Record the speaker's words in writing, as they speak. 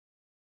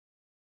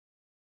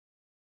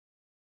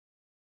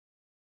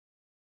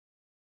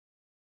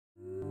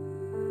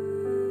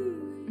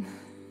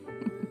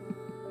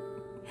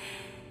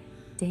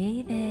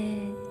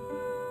David.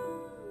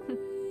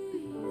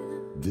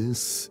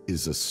 This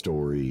is a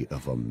story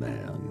of a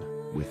man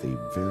with a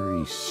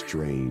very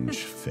strange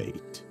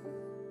fate.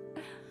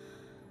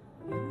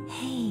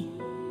 Hey,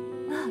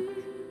 look.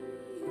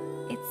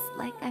 It's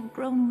like I've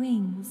grown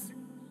wings.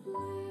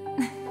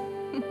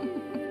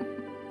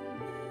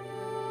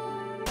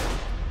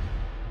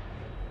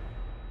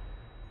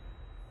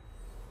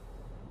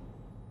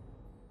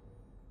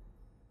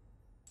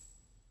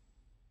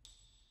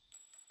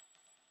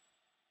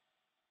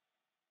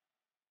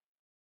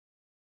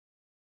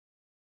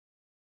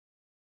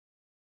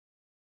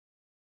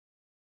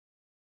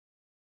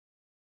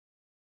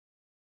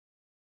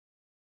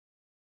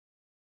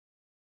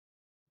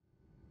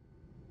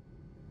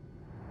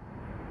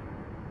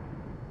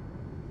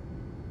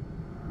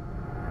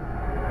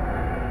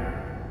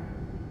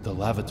 The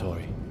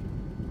lavatory.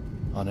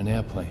 On an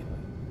airplane.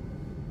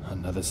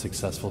 Another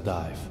successful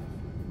dive.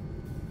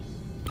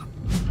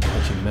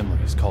 Catching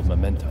memories called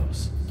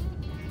mementos.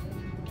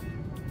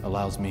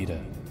 Allows me to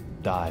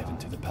dive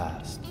into the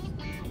past.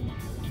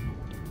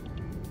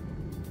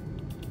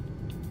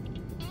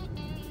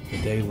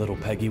 The day little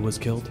Peggy was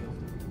killed,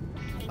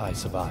 I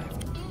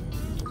survived.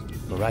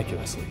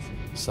 Miraculously,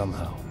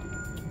 somehow,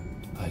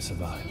 I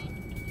survived.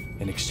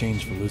 In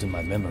exchange for losing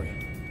my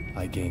memory,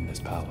 I gained this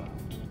power.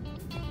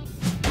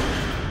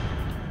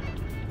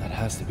 That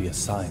has to be a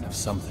sign of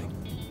something.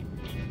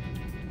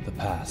 The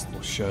past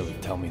will surely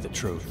tell me the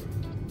truth.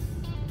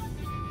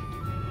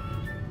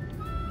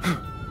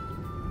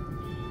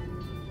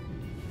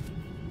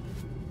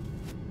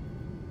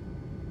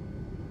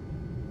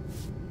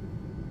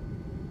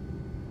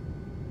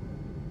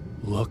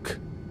 Look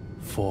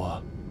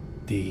for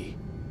D.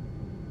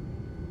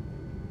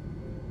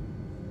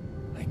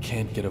 I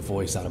can't get a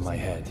voice out of my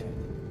head.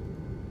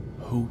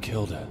 Who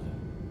killed her?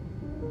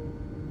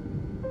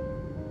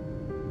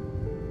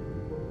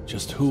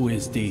 Just who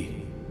is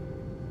D?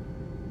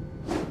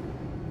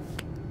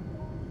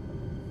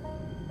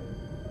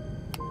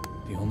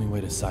 The only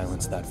way to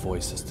silence that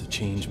voice is to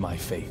change my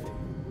fate.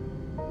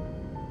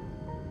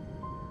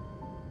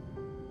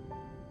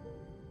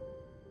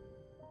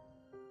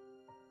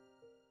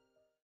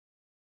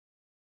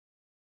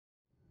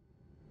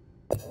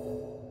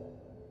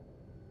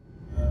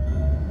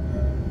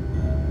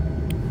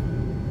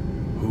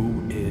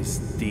 Who is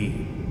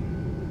D?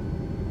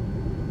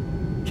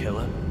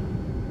 Killer?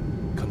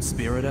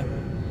 Conspirator?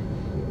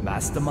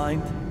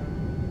 Mastermind?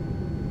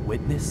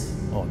 Witness?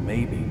 Or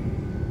maybe...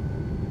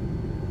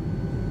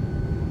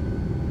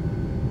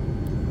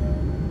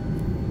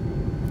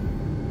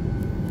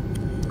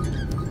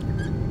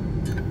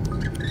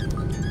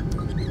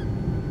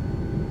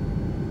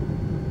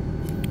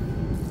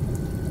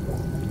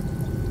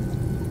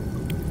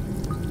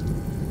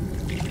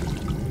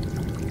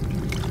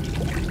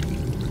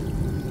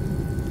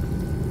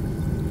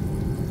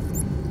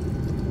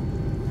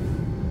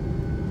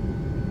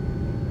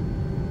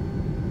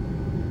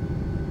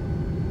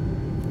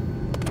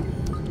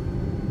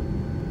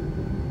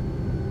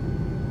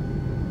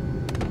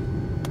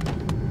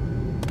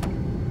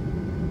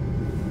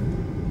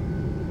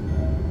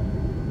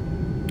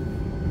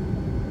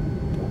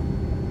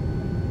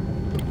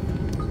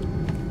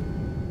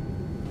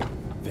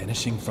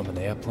 Vanishing from an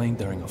airplane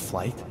during a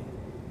flight?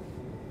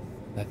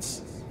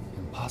 That's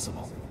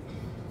impossible.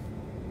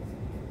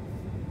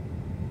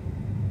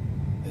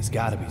 There's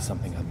gotta be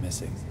something I'm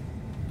missing.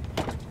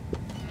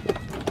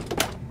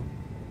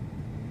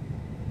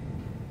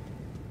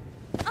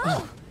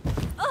 Oh!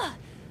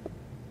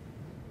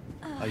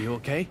 Are you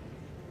okay?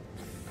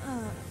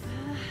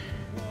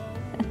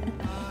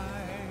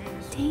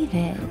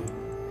 David.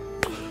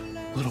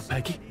 Little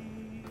Peggy?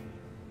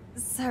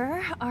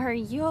 Sir, are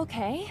you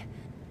okay?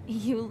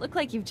 You look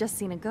like you've just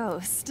seen a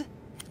ghost.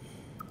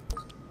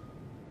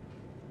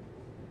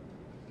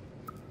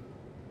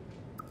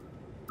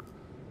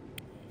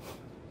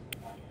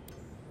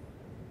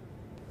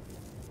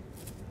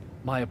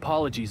 My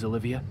apologies,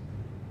 Olivia.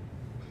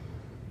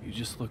 You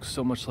just look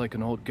so much like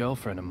an old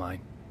girlfriend of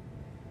mine.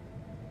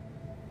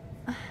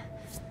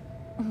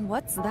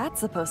 What's that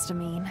supposed to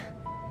mean?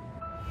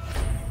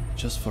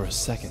 Just for a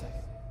second,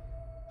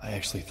 I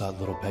actually thought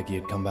little Peggy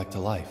had come back to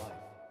life.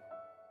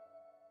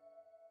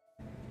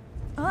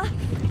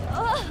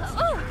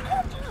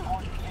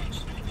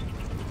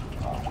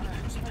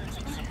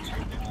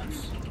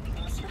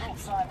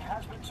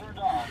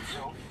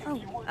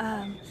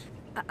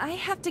 I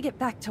have to get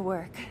back to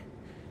work.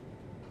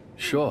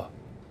 Sure.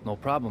 No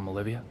problem,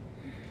 Olivia.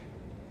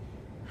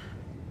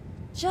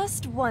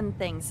 Just one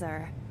thing,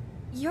 sir.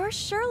 You're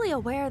surely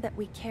aware that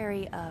we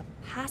carry a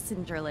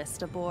passenger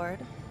list aboard?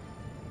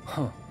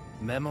 Huh.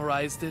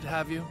 Memorized it,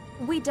 have you?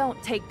 We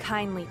don't take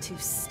kindly to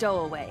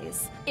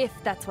stowaways, if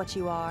that's what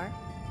you are.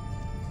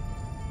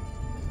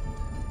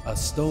 A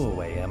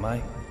stowaway, am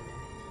I?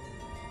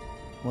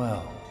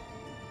 Well,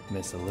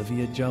 Miss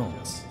Olivia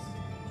Jones.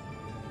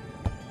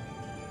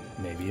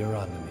 Maybe you're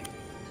on to me.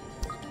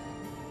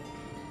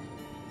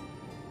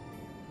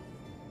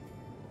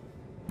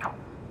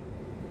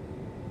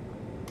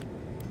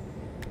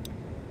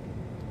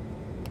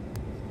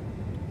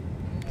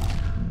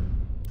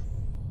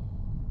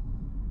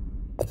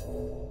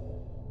 Ow!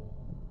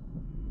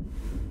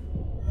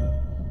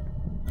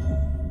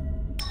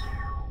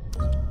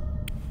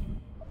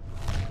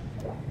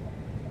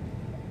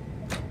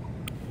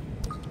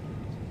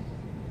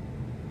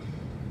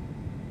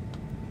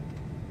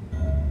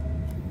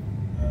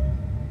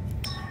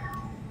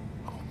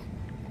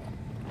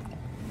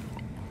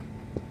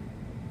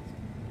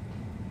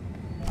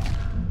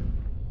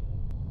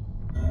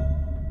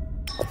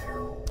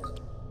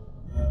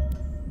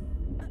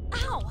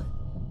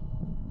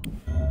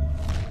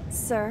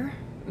 Sir,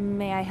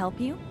 may I help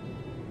you?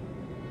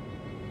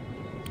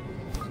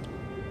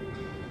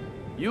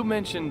 You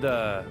mentioned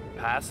the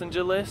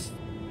passenger list?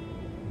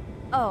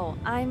 Oh,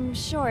 I'm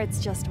sure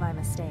it's just my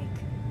mistake.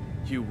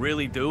 You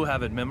really do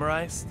have it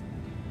memorized?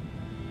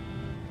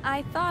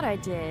 I thought I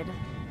did,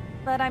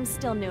 but I'm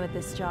still new at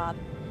this job.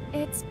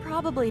 It's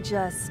probably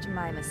just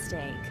my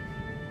mistake.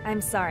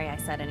 I'm sorry I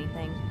said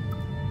anything.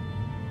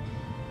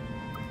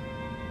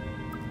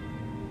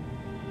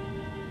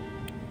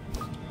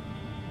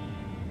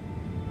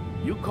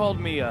 You called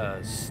me a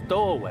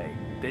stowaway,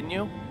 didn't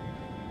you?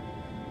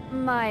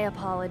 My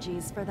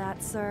apologies for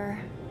that, sir.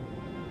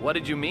 What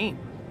did you mean?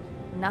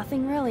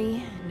 Nothing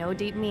really. No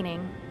deep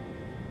meaning.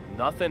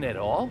 Nothing at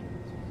all?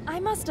 I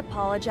must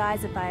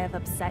apologize if I have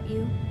upset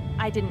you.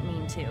 I didn't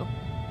mean to.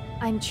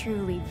 I'm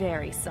truly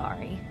very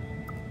sorry.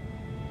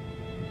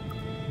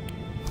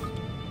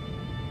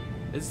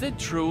 Is it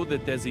true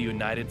that there's a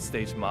United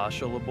States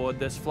Marshal aboard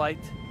this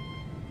flight?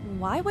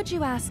 Why would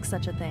you ask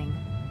such a thing?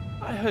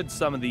 I heard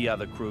some of the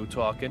other crew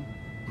talking.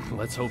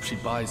 Let's hope she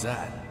buys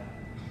that.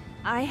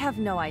 I have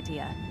no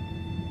idea.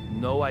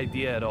 No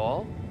idea at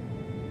all?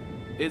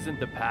 Isn't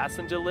the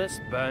passenger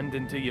list burned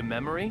into your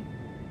memory?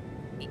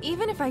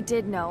 Even if I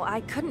did know,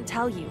 I couldn't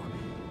tell you.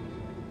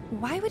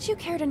 Why would you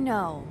care to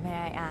know, may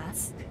I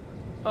ask?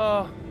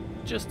 Oh,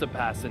 just a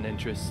passing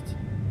interest.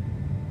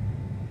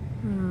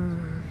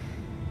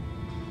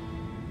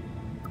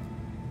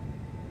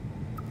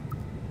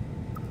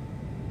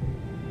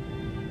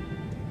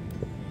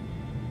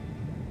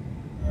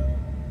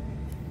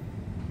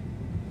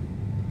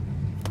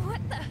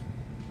 What the?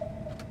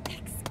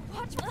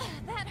 Watch,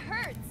 that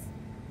hurts.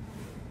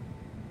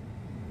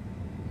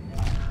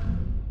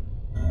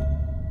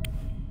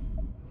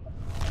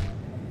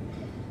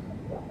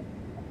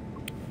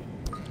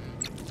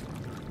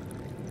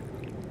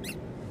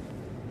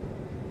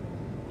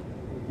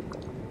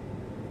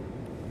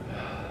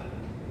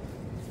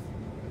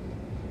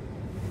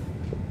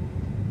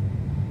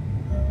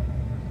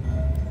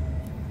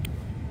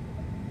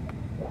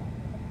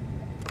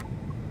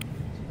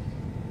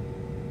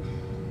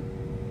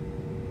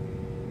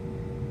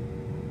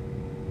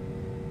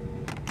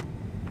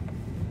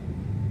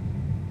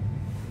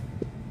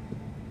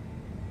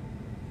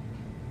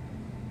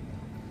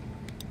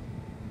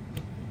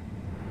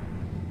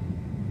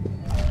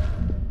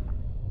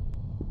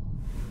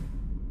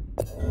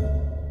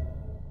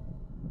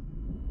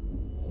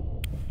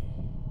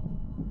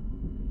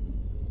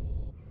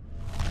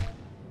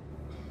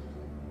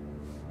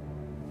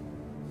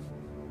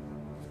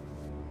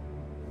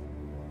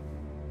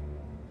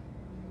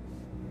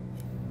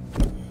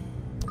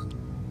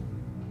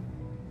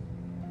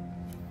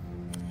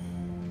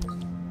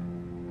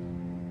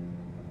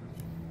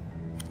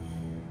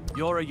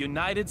 You're a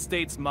United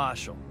States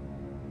Marshal.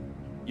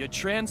 You're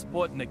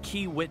transporting a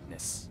key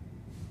witness,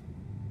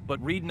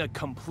 but reading a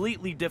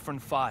completely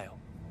different file.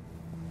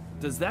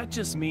 Does that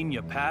just mean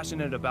you're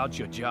passionate about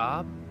your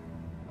job?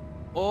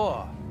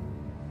 Or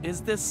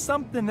is there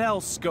something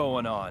else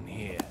going on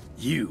here?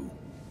 You.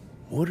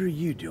 What are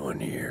you doing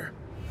here?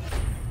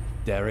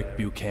 Derek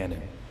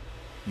Buchanan,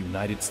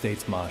 United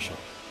States Marshal.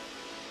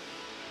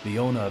 The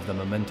owner of the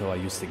memento I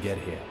used to get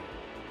here,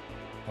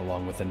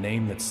 along with a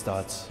name that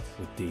starts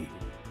with D.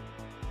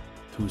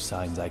 Two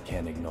signs I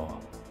can't ignore.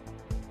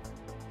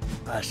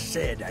 I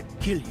said I'd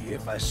kill you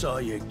if I saw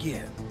you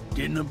again,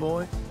 didn't I,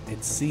 boy?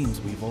 It seems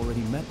we've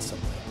already met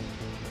somewhere.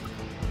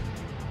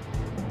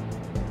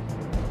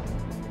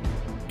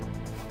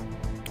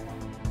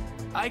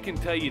 I can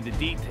tell you the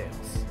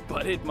details,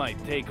 but it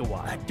might take a I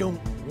while.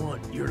 don't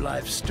want your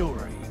life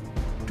story.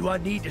 Do I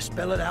need to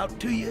spell it out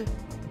to you?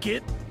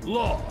 Get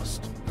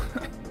lost.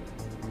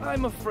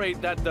 I'm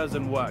afraid that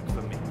doesn't work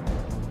for me.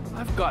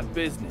 I've got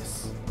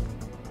business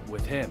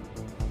with him.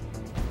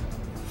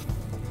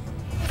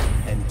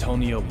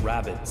 Antonio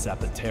Rabbit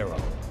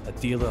Zapatero, a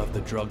dealer of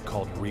the drug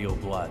called Real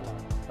Blood.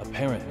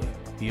 Apparently,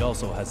 he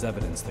also has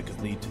evidence that could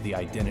lead to the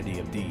identity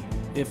of D.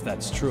 If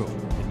that's true,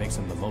 it makes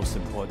him the most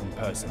important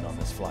person on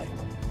this flight.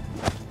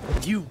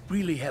 You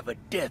really have a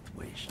death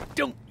wish,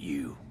 don't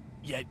you?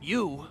 Yet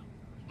you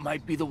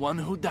might be the one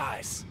who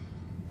dies.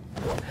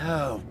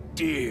 How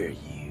dare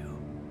you?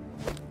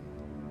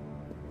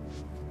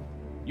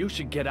 You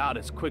should get out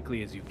as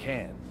quickly as you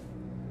can.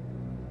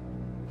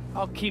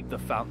 I'll keep the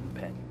fountain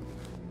pen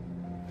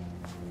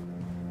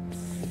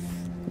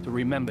to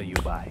remember you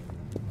by.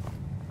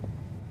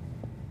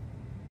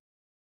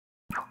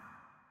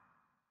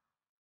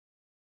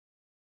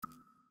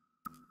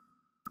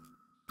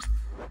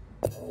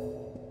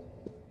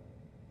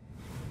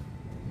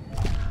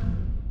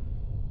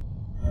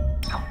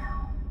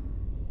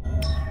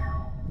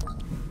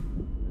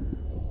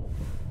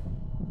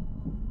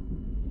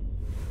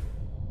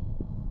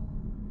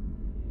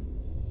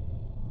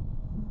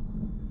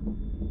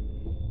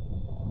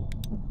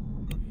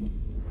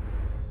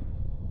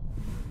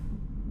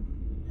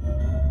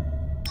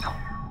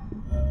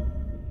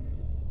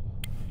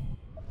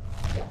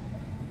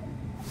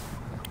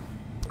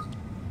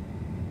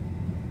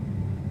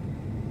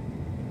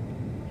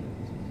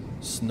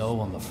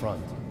 snow on the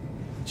front,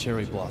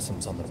 cherry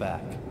blossoms on the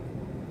back.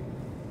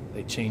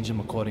 They change them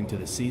according to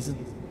the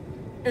season?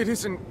 It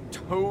isn't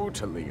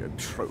totally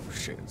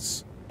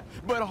atrocious,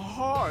 but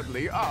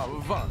hardly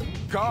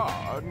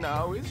avant-garde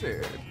now, is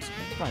it?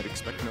 I'd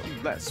expect no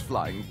less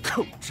flying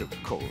coach, of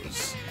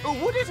course.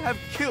 Would it have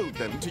killed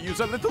them to use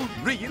a little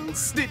real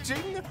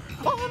stitching?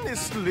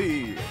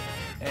 Honestly.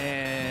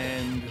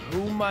 And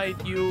who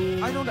might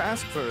you... I don't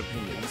ask for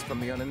opinions from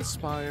the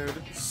uninspired.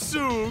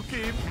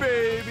 Suki,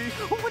 baby,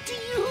 what do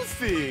you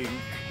think?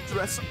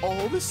 Dress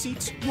all the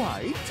seats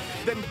white,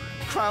 then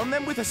crown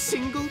them with a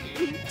single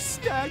pink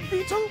stag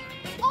beetle?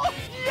 Oh,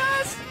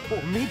 yes!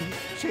 Or maybe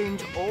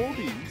change all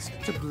these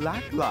to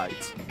black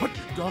lights, but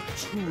not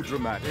too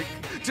dramatic.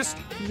 Just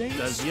plain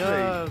Does straight.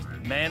 your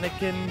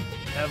mannequin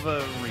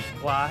ever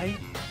reply?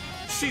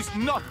 She's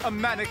not a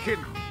mannequin.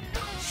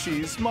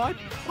 She's my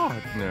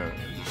partner.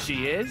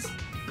 She is?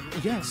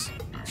 Yes,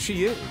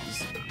 she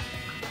is.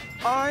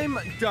 I'm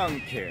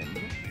Duncan,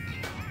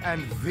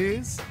 and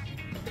this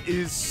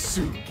is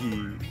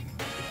Suki.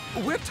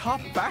 We're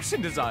top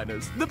fashion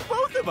designers, the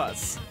both of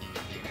us.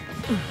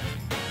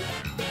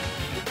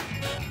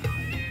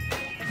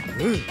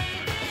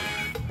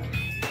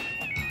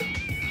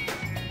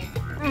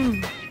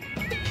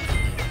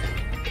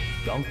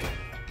 Duncan.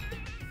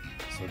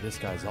 So this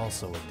guy's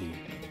also a D.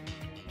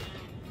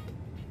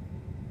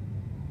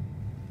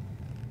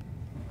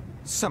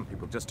 Some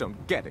people just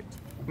don't get it,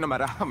 no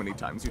matter how many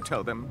times you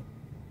tell them.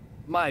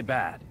 My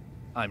bad,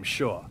 I'm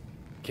sure.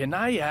 Can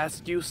I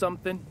ask you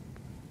something?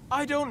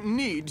 I don't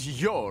need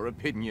your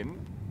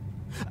opinion.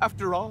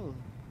 After all,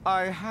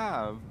 I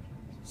have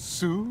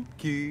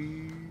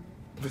Suki.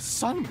 The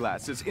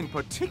sunglasses in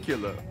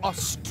particular are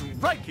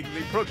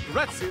strikingly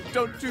progressive,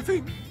 don't you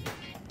think?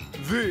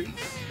 This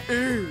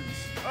is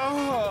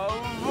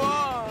avant-garde.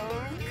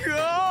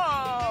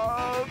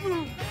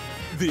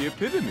 The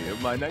epitome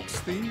of my next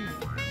theme.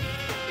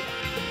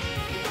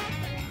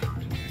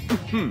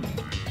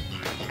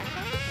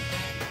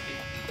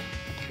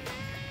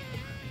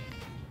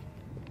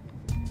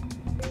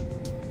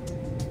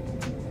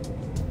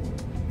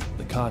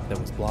 The cot that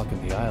was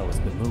blocking the aisle has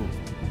been moved.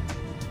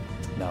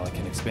 Now I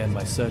can expand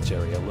my search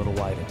area a little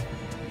wider.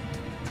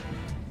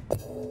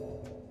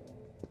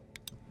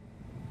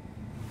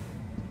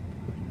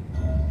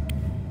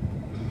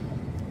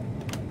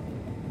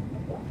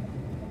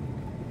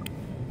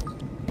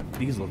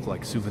 These look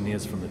like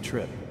souvenirs from the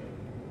trip.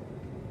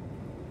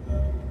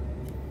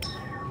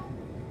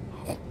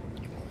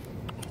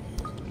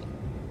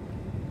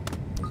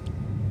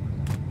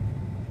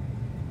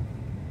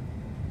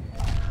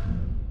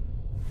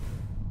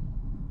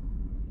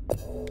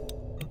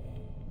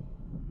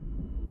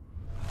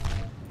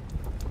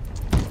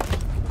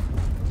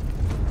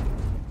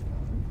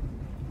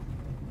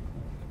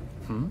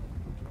 Hmm?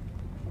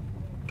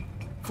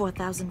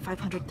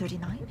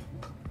 4,539?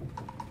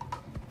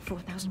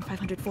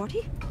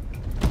 4,540?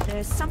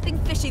 There's something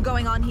fishy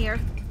going on here.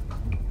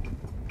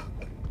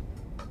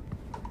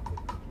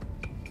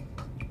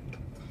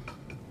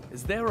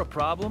 Is there a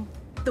problem?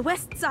 The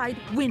west side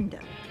window.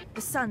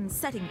 The sun's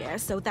setting there,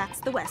 so that's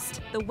the west.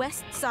 The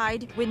west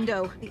side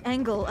window. The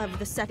angle of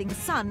the setting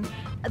sun,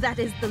 that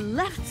is the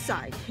left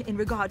side in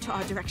regard to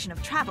our direction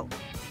of travel.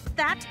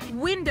 That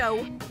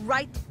window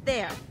right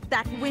there.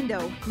 That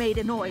window made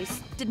a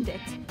noise, didn't it?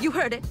 You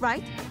heard it,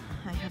 right?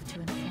 I have to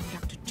inform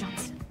Dr.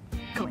 Johnson.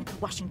 Going to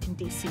Washington,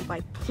 D.C.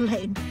 by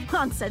plane.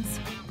 Nonsense.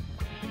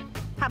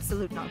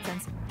 Absolute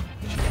nonsense.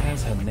 She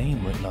has her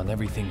name written on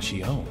everything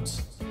she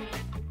owns.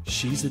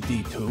 She's a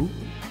D too?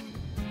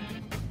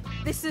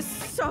 This is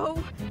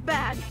so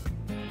bad.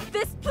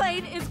 This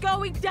plane is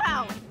going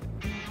down.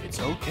 It's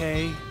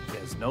okay.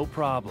 There's no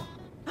problem.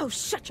 Oh,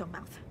 shut your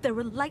mouth. There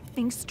were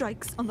lightning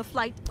strikes on the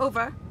flight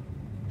over.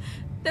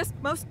 There's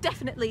most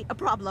definitely a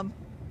problem.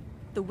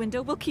 The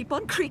window will keep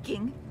on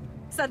creaking.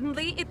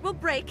 Suddenly, it will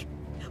break.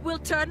 We'll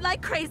turn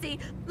like crazy.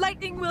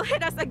 Lightning will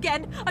hit us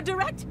again. A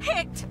direct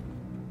hit.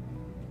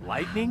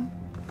 Lightning?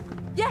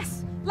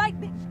 Yes,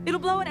 lightning. It'll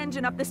blow an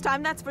engine up this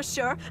time, that's for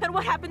sure. And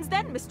what happens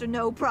then, Mr.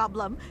 No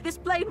Problem? This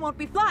plane won't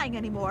be flying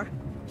anymore.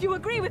 You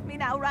agree with me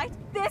now, right?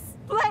 This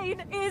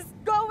plane is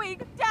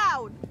going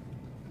down.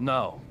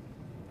 No.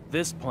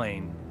 This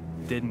plane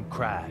didn't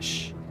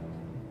crash.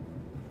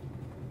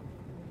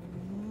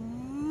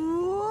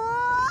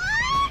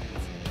 What?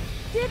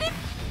 Did it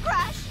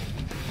crash?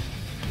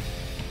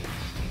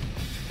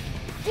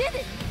 Did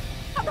it?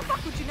 How the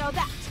fuck would you know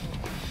that?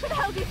 Who the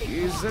hell do you think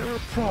you Is are? there a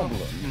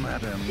problem,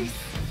 madam?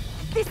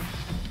 This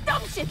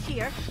dumb shit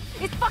here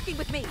is fucking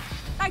with me.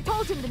 I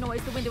told him the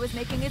noise the window is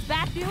making is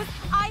bad news.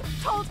 I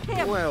told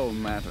him. Well,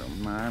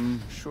 madam,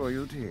 I'm sure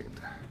you did.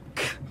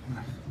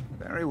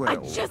 Very well.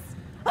 I just...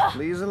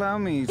 Please allow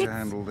me to it's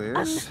handle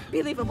this.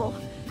 Unbelievable.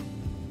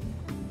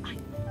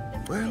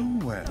 Well,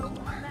 well.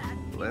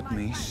 Let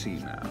me see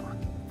now.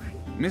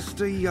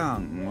 Mr.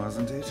 Young,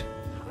 wasn't it?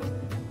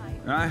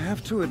 I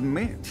have to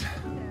admit,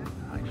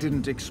 I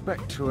didn't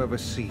expect to ever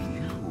see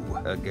you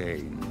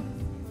again.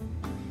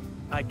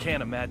 I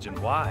can't imagine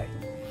why.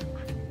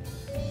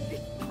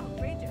 It's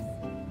outrageous.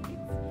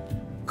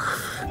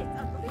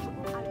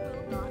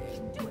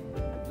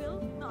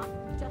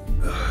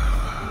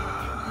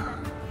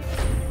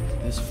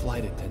 This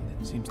flight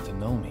attendant seems to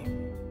know me.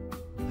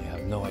 I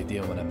have no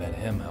idea when I met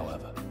him,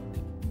 however.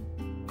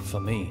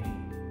 For me,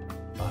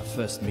 our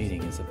first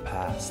meeting is a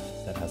past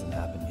that hasn't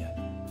happened yet.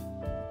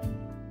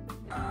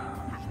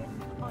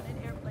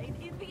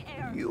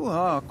 You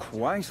are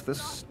quite the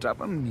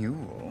stubborn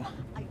mule.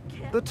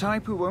 The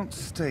type who won't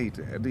stay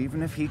dead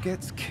even if he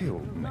gets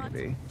killed,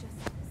 maybe.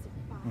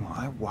 Oh,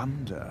 I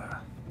wonder.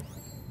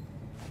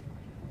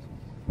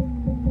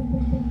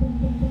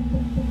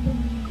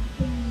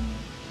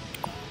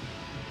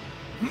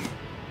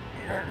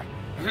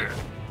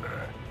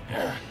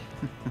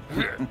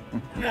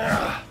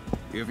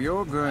 If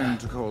you're going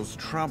to cause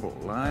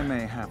trouble, I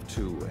may have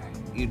to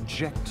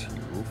eject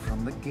you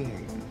from the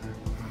game.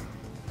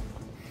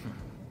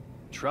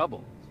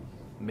 Trouble?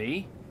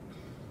 Me?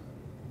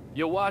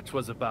 Your watch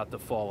was about to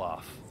fall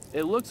off.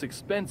 It looks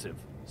expensive,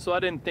 so I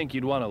didn't think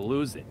you'd want to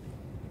lose it.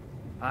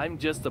 I'm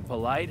just a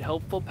polite,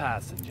 helpful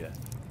passenger.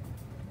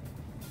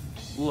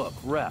 Look,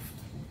 Ref,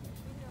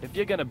 if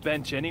you're gonna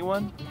bench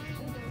anyone,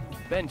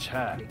 bench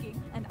her.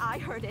 And I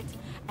heard it,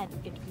 and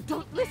if you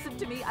don't listen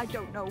to me, I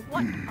don't know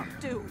what I'll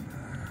do.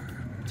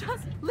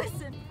 Just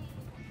listen.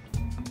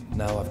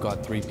 Now I've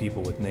got 3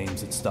 people with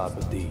names that start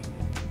with D.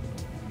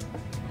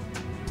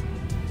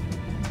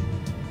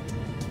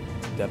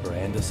 Deborah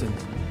Anderson,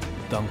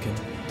 Duncan,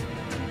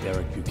 and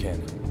Derek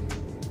Buchanan.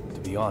 To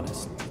be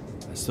honest,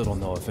 I still don't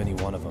know if any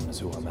one of them is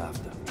who I'm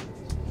after.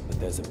 But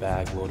there's a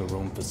bag load of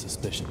room for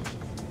suspicion.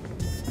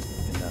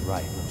 Isn't that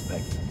right, little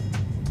Peggy?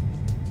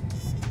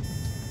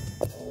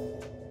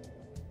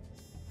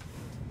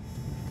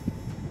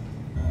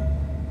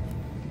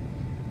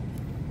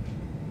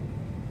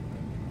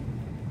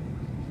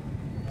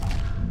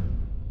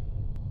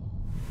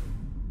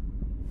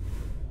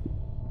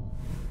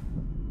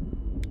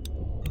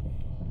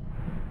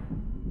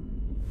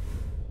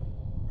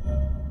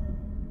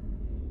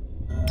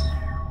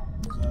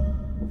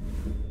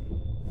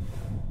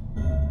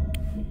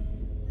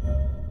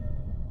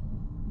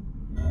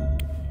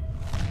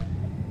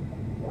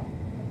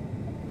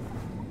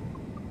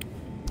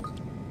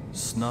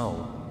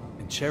 Snow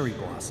and cherry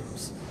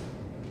blossoms.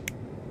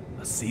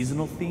 A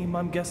seasonal theme,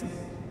 I'm guessing?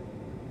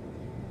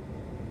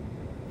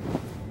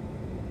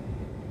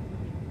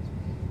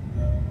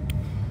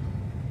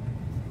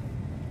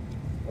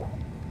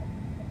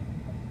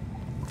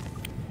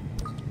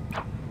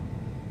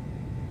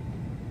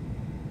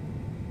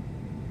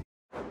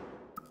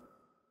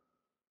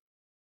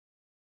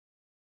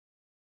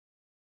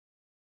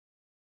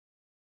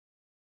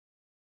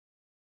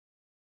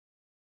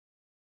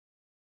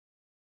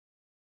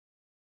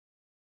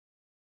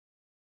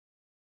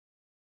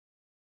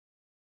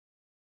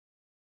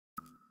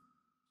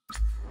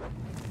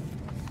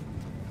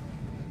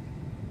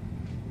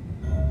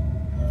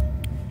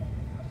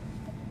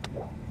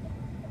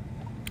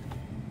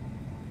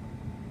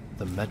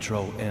 The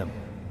Metro M.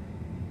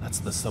 That's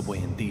the subway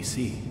in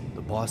DC.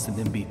 The Boston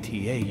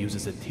MBTA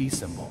uses a T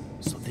symbol,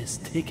 so this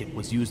ticket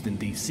was used in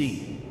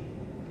DC.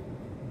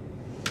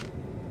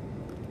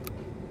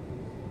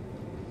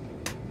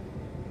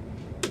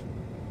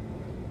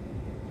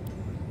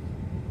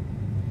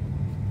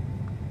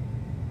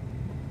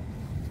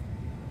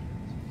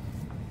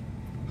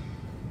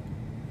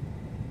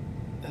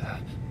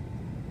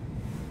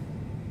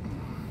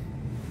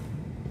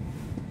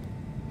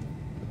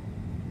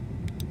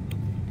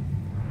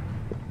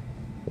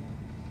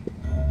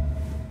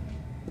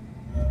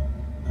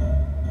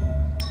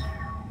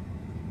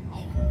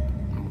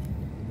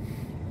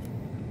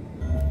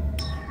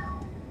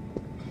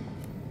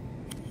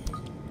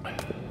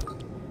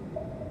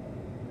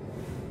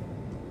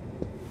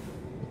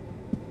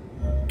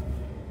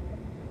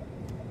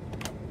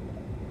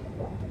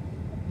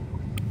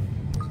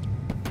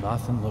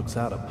 Nothing looks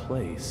out of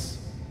place.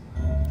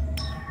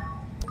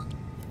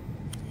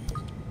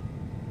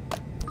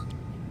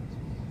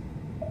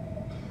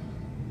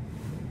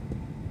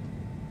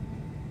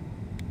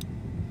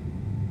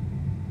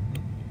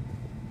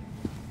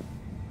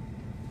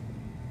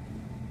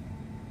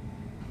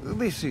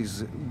 This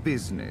is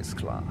business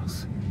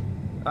class.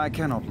 I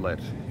cannot let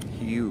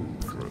you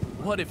through.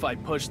 What if I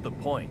push the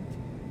point?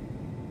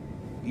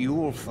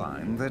 You'll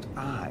find that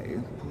I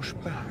push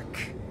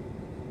back.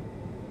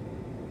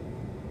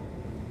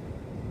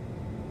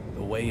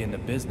 The way into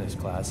business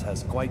class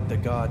has quite the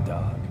guard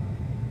dog.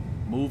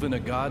 Moving a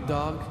guard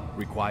dog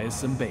requires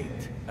some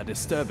bait. A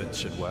disturbance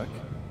should work.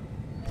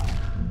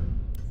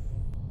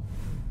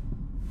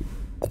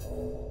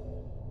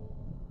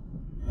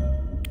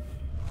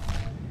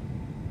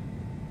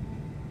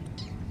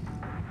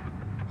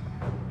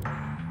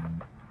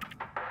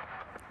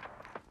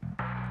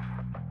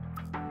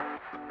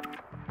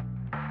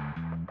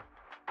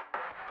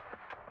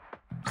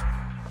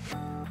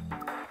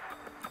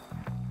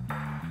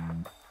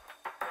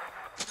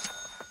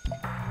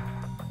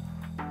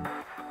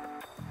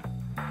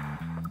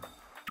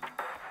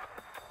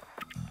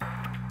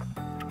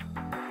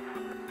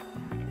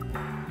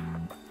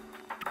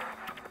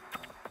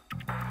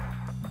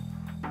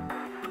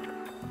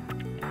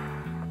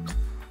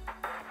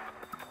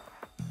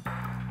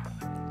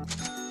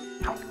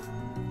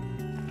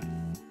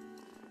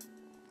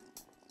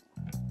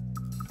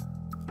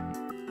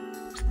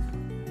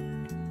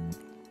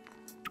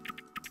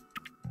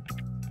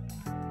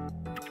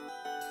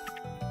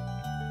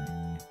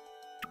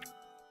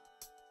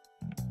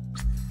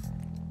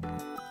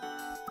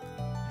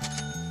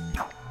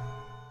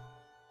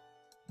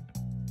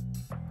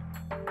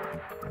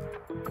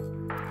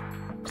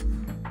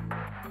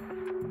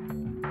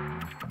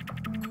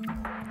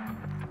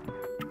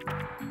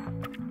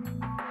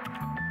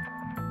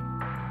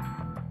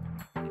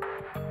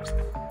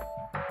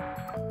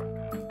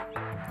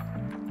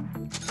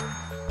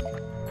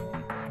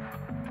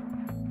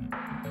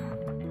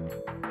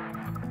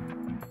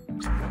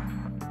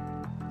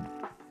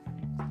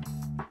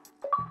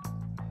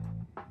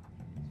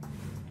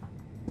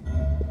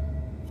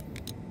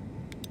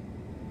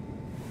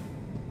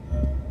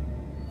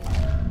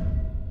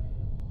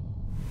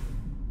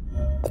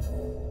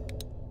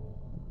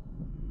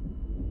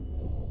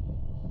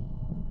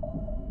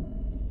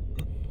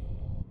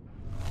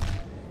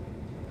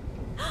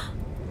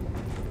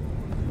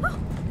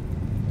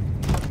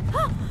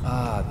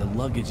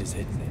 luggage is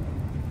hitting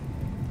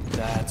it.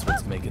 That's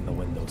what's making the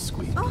window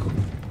squeak. Oh.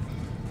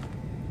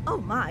 Oh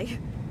my.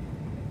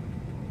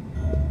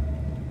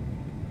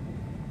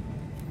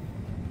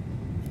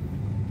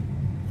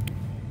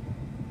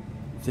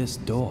 This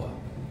door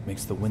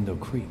makes the window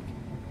creak.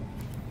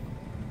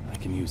 I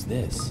can use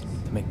this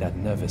to make that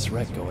nervous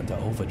wreck go into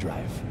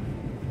overdrive.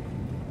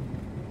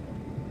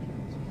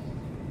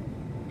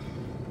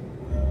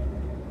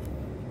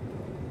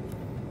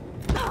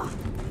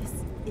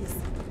 This is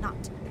not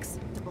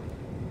acceptable.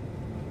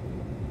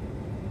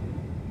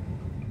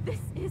 This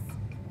is...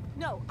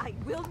 No, I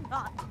will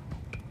not.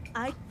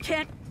 I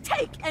can't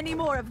take any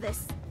more of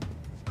this.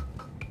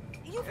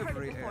 You've heard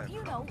Every it before,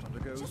 you know. aircraft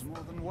undergoes Just...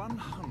 more than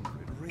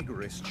 100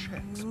 rigorous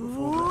checks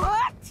before...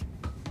 What?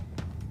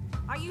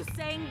 Are you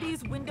saying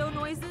these window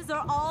noises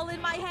are all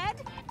in my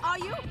head? Are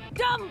you?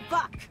 Dumb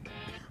fuck!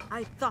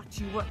 I thought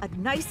you were a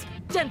nice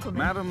gentleman.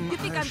 Madam, you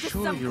think I I'm just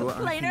assure some you, I think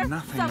complainer?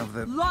 nothing Some of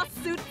the-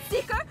 lawsuit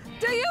seeker?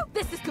 Do you?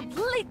 This is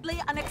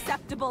completely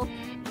unacceptable.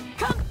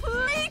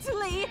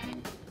 Completely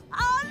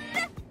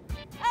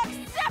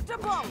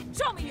unacceptable!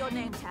 Show me your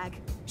name tag.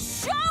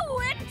 Show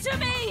it to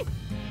me!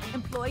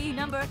 Employee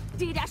number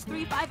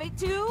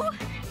D-3582?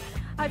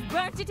 I've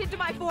burnt it into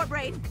my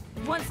forebrain.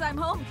 Once I'm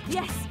home,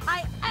 yes,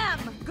 I am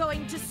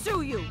going to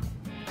sue you.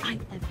 I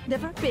have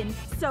never been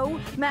so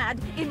mad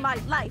in my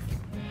life.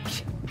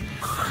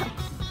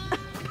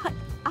 But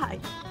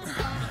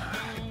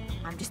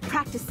I'm just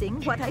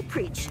practicing what I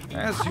preach.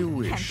 As you Can't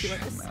wish, you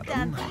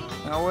understand madam. that?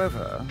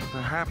 However,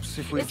 perhaps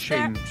if we Is there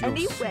change your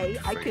any seat way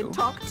I feel, could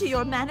talk to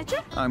your manager?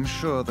 I'm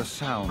sure the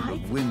sound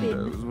I've of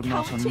windows been would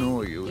not counting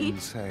annoy you in,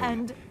 each say,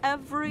 and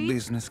every...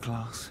 business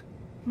class.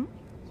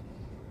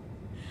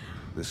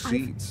 The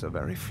seats are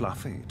very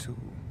fluffy, too.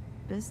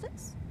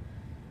 Business?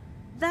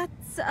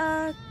 That's,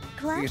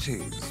 class? It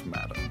is,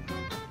 madam.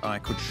 I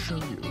could show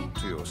you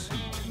to your seat.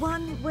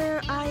 One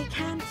where I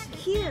can't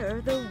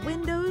hear the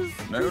windows.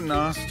 No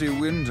nasty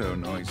window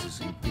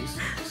noises in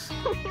business.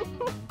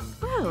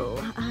 Well,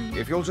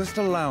 If you'll just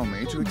allow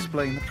me to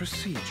explain the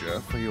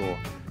procedure for your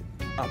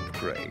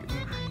upgrade.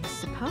 I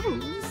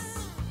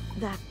suppose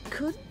that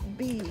could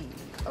be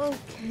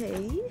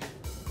okay.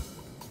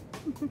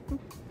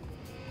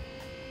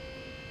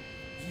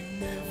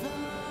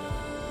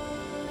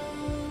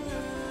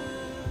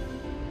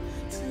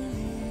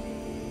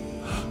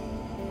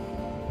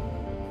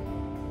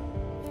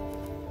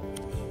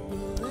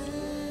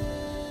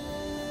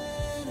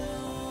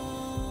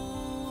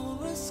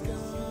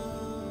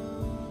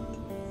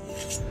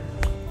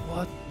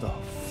 What the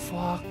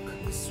fuck?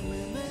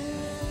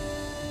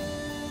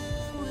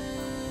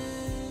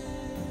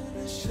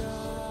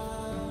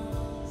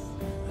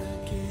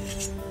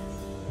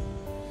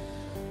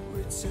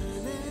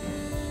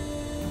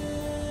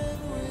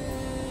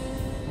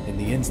 In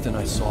the instant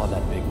I saw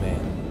that big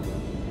man,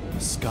 the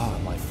scar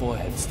on my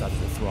forehead started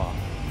to throb.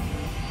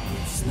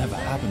 It's never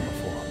happened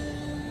before.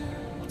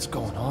 What's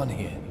going on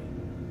here?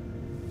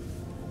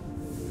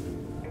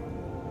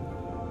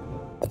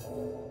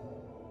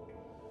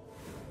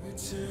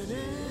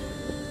 Returning